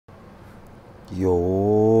Yo,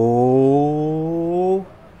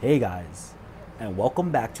 hey guys, and welcome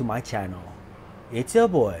back to my channel. It's your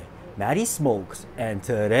boy, Matty Smokes, and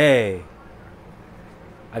today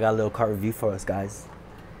I got a little cart review for us guys,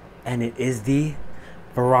 and it is the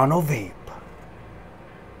VERANO VAPE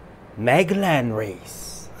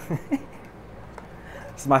LANDRACE. This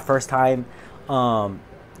is my first time trying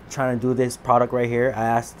to do this product right here. I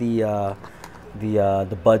asked the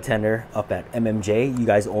bud tender up at MMJ, you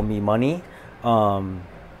guys owe me money. You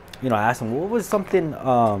know, I asked him what was something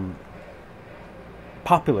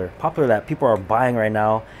popular that people are buying right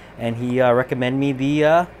now, and he recommended me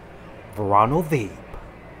the VERANO VAPE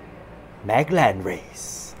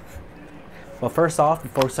LANDRACE. But first off,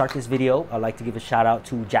 before we start this video, I'd like to give a shout out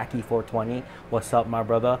to Jackie420. What's up, my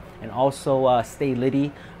brother? And also Stay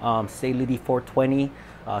Liddy, Stay Liddy 420.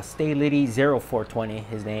 Stay Liddy 0420,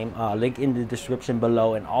 his name. Link in the description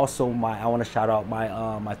below. And also I want to shout out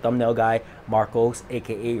my thumbnail guy Marcos,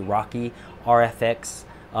 aka Rocky RFX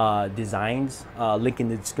Designs. Link in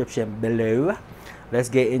the description below. Let's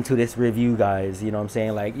get into this review, guys. You know what I'm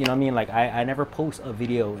saying? Like, you know what I mean? Like, I never post a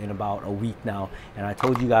video in about a week now, and I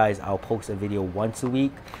told you guys I'll post a video once a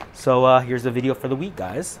week. So here's the video for the week,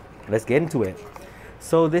 guys. Let's get into it.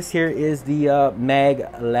 So this here is the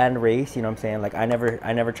LANDRACE. You know what I'm saying? Like, I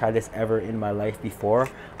never tried this ever in my life before.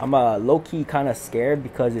 I'm low-key kind of scared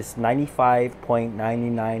because it's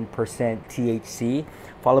 95.99% THC,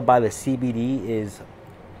 followed by the CBD is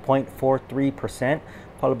 0.43%,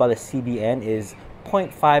 followed by the CBN is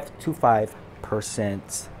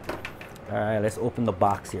 0.525%. All right, let's open the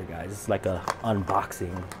box here, guys. It's like a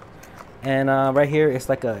unboxing, and right here it's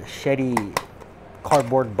like a shitty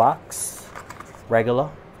cardboard box,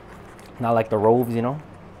 regular, not like the robes, you know.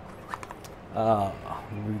 Here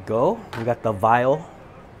we go. We got the vial.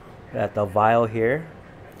 Here.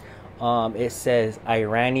 It says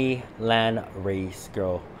Irani LANDRACE,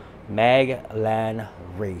 girl.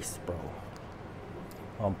 LANDRACE, bro.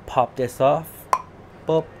 Pop this off.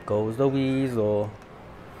 Boop goes the weasel.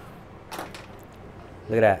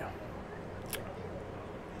 Look at that.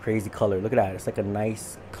 Crazy color. Look at that. It's like a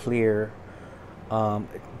nice clear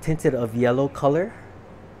tinted of yellow color.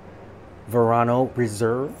 VERANO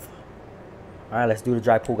Reserve. All right, let's do the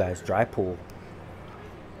dry pull, guys. Dry pull.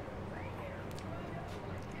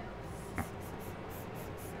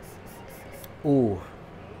 Ooh,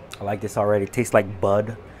 I like this already. It tastes like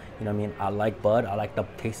bud. You know what I mean? I like bud. I like the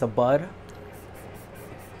taste of bud,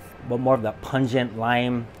 but more of that pungent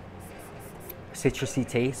lime, citrusy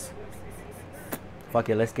taste. Fuck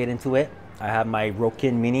it, let's get into it. I have my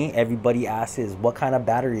Rokin Mini. Everybody asks, what kind of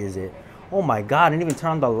battery is it? Oh my god, I didn't even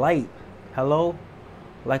turn on the light. Hello?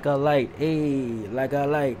 Like a light, hey, like a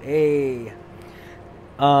light, hey.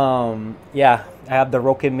 Yeah, I have the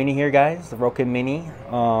Rokin Mini here, guys. The Rokin Mini.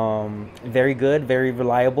 Very good, very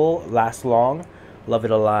reliable, lasts long. Love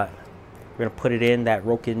it a lot. We're gonna put it in that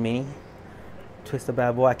Rokin Mini. Twist the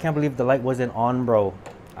bad boy. I can't believe the light wasn't on, bro.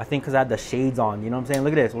 I think because I had the shades on. You know what I'm saying?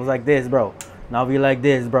 Look at this. It was like this, bro. Now be like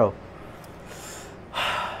this, bro.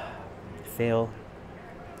 Fail.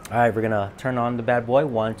 All right, we're gonna turn on the bad boy.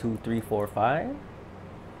 1, 2, 3, 4, 5.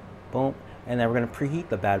 Boom. And then we're gonna preheat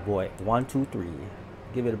the bad boy. 1, 2, 3.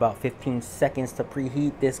 Give it about 15 seconds to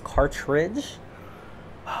preheat this cartridge.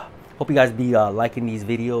 Hope you guys be liking these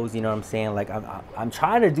videos. You know what I'm saying? Like, I'm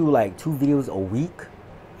trying to do like 2 videos a week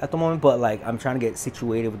at the moment, but like I'm trying to get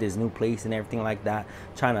situated with this new place and everything like that.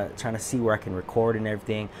 Trying to see where I can record and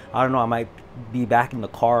everything. I don't know. I might be back in the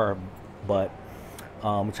car, but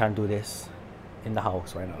we're trying to do this in the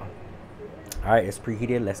house right now. All right, it's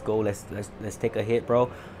preheated. Let's go. Let's take a hit, bro.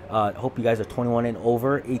 Hope you guys are 21 and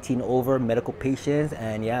over, 18 over, medical patients,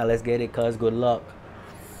 and yeah, let's get it. Cuz good luck.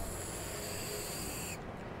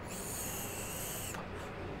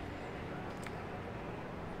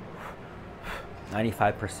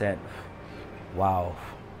 %. Wow.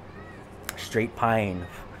 Straight pine.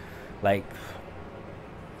 Like,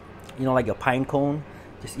 you know, like a pine cone.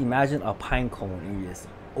 Just imagine a pine cone and you just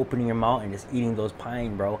opening your mouth and just eating those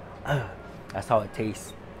pine, bro. That's how it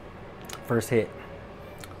tastes. First hit.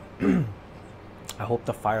 I hope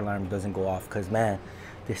the fire alarm doesn't go off, because man,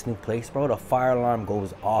 this new place, bro, the fire alarm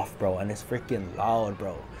goes off, bro, and it's freaking loud,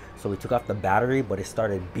 bro. So we took off the battery, but it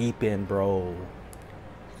started beeping, bro.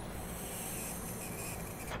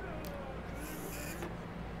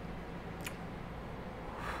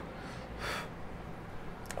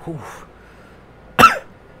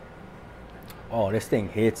 Oh, this thing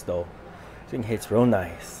hits though. This thing hits real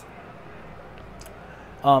nice.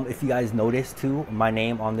 If you guys notice too, my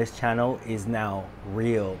name on this channel is now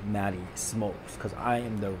Real Matty Smokes, because I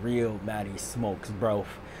am the real Matty Smokes, bro.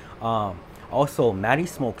 Also, Matty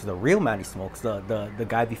Smokes, the real Matty Smokes, the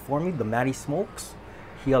guy before me, the Matty Smokes,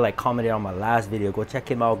 he like commented on my last video. Go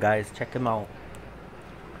check him out, guys. Check him out.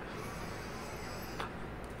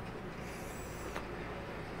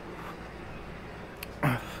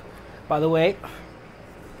 By the way,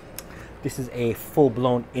 this is a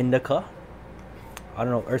full-blown indica. I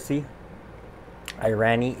don't know, Ursi.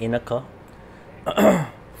 Irani indica.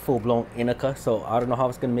 Full-blown indica. So I don't know how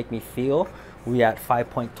it's gonna make me feel. We at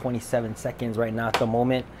 5.27 seconds right now at the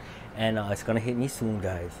moment, and it's gonna hit me soon,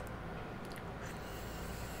 guys.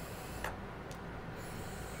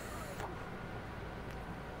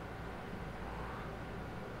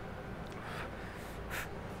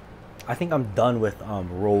 I think I'm done with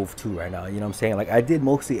Rove 2 right now. You know what I'm saying? Like, I did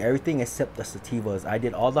mostly everything except the sativas. I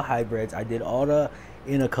did all the hybrids. I did all the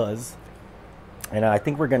indicas, and I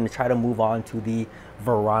think we're gonna try to move on to the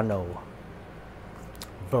Verano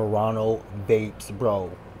vapes, bro.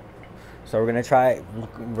 So we're gonna try.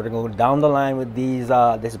 We're gonna go down the line with these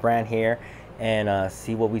this brand here and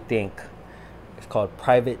see what we think. It's called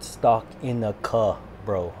Private Stock Indica,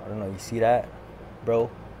 bro. I don't know. You see that, bro?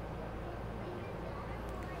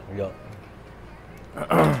 Here we go.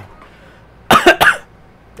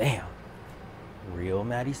 Damn. Real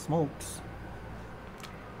Matty Smokes.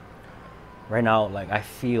 Right now, like, I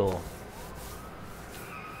feel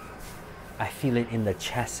it in the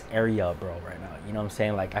chest area, bro, right now. You know what I'm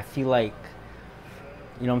saying? Like, I feel like,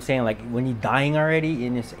 you know what I'm saying? Like, when you're dying already,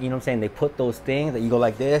 and you know what I'm saying? They put those things that you go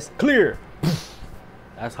like this, clear.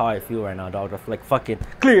 That's how I feel right now, dog. I feel like fucking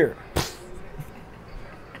clear.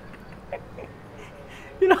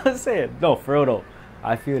 You know what I'm saying? No, for real though.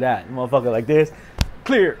 I feel that. Motherfucker like this,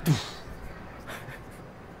 clear.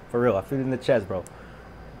 For real, I feel it in the chest, bro.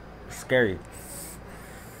 Scary.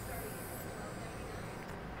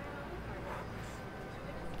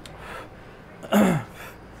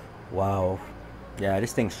 Wow. Yeah,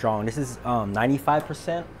 this thing's strong. This is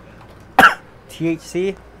 95%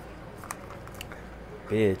 THC.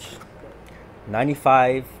 Bitch.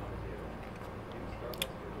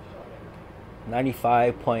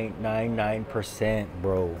 95.99%,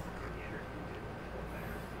 bro.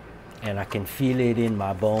 And I can feel it in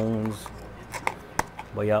my bones.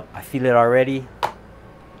 But yep, I feel it already.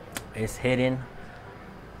 It's hitting.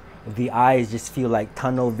 The eyes just feel like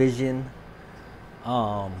tunnel vision.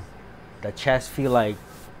 The chest feel like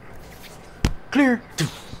clear.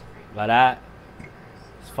 Like that.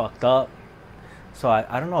 It's fucked up. So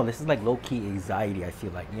I don't know. This is like low-key anxiety, I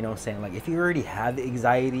feel like. You know what I'm saying? Like, if you already have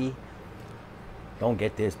anxiety, don't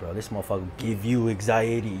get this, bro. This motherfucker give you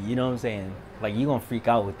anxiety. You know what I'm saying? Like, you gonna freak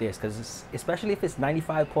out with this, because especially if it's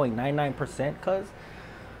 95.99%, because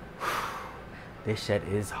this shit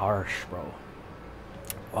is harsh, bro.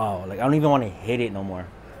 Wow. Like, I don't even want to hit it no more,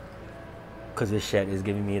 because this shit is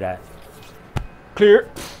giving me that clear.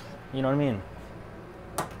 You know what I mean?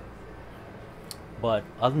 But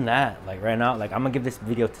other than that, like, right now, like, I'm gonna give this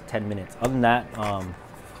video to 10 minutes. Other than that,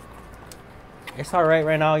 it's all right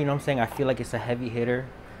now. You know what I'm saying? I feel like it's a heavy hitter.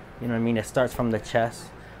 You know what I mean? It starts from the chest.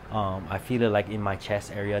 I feel it like in my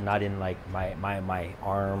chest area, not in like my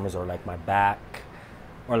arms or like my back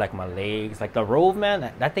or like my legs. Like the Rove,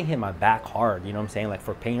 man, that thing hit my back hard. You know what I'm saying? Like,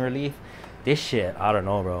 for pain relief. This shit, I don't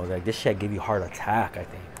know, bro. Like, this shit give you heart attack, I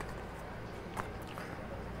think.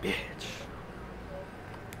 Bitch.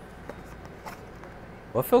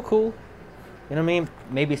 Well, feel cool. You know what I mean?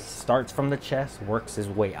 Maybe it starts from the chest, works its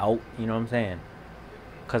way out. You know what I'm saying?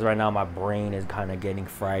 Because right now my brain is kind of getting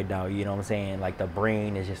fried now. You know what I'm saying? Like, the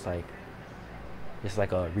brain is just like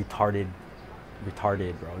a retarded,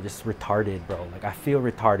 bro. Just retarded, bro. Like, I feel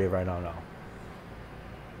retarded right now.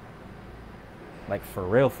 Like, for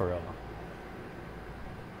real.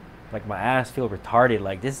 Like, my ass feel retarded.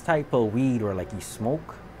 Like, this type of weed where, like, you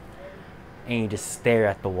smoke and you just stare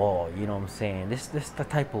at the wall. You know what I'm saying? This the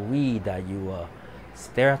type of weed that you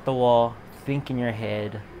stare at the wall, think in your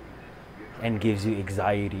head, and gives you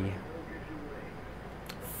anxiety.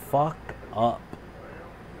 Fucked up.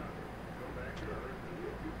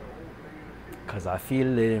 Cause I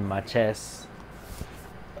feel it in my chest.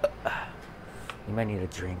 You might need a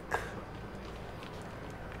drink.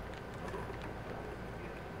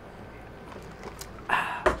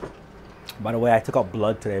 By the way, I took out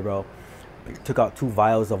blood today, bro. I took out 2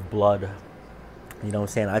 vials of blood. You know what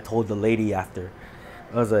I'm saying? I told the lady after.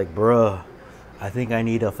 I was like, bruh, I think I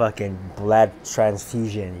need a fucking blood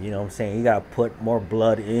transfusion. You know what I'm saying? You gotta put more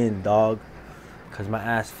blood in, dog. Cause my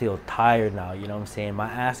ass feel tired now. You know what I'm saying? My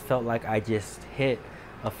ass felt like I just hit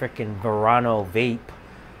a freaking Verano vape.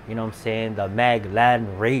 You know what I'm saying? The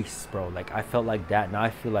LANDRACE, bro. Like, I felt like that. Now I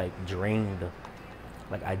feel like drained.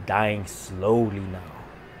 Like, I'm dying slowly now.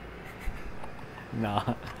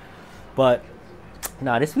 Nah, but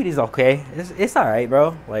nah, this weed is okay. It's all right,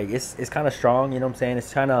 bro. Like it's kind of strong. You know what I'm saying?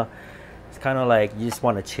 It's kind of like you just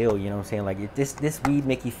want to chill. You know what I'm saying? Like this weed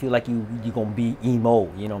make you feel like you gonna be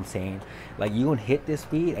emo. You know what I'm saying? Like you gonna hit this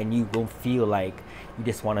weed and you gonna feel like you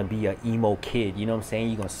just want to be a emo kid. You know what I'm saying?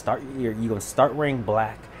 You gonna start wearing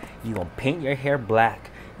black. You gonna paint your hair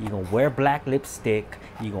black. You gonna wear black lipstick.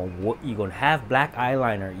 You gonna have black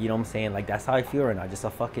eyeliner. You know what I'm saying? Like that's how I feel right now. Just a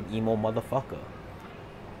fucking emo motherfucker.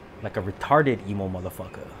 Like a retarded emo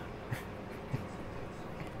motherfucker.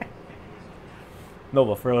 No,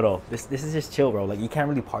 but for real though, this is just chill, bro. Like you can't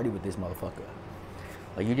really party with this motherfucker.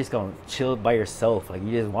 Like you just gonna chill by yourself. Like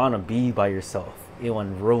you just wanna be by yourself in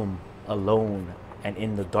one room, alone, and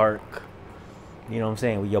in the dark. You know what I'm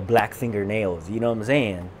saying? With your black fingernails. You know what I'm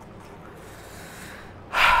saying?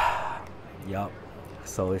 Yup.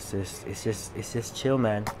 So it's just chill,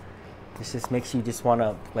 man. This just makes you just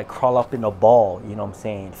wanna like crawl up in a ball. You know what I'm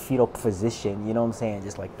saying? Fetal position. You know what I'm saying?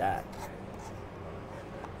 Just like that.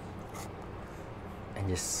 And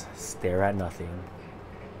just stare at nothing.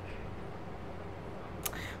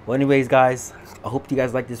 Well, anyways, guys, I hope you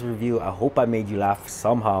guys like this review. I hope I made you laugh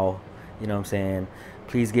somehow. You know what I'm saying?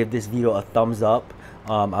 Please give this video a thumbs up.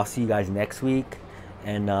 I'll see you guys next week.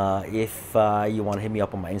 And if you want to hit me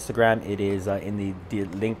up on my Instagram, it is in the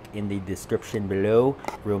link in the description below.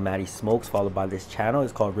 Real Matty Smokes, followed by this channel.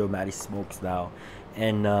 It's called Real Matty Smokes now.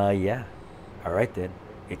 And yeah, all right then.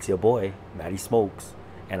 It's your boy Matty Smokes,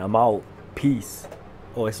 and I'm out. Peace.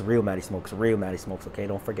 Oh, it's Real Matty Smokes. Real Matty Smokes. Okay,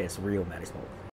 don't forget it's Real Matty Smokes.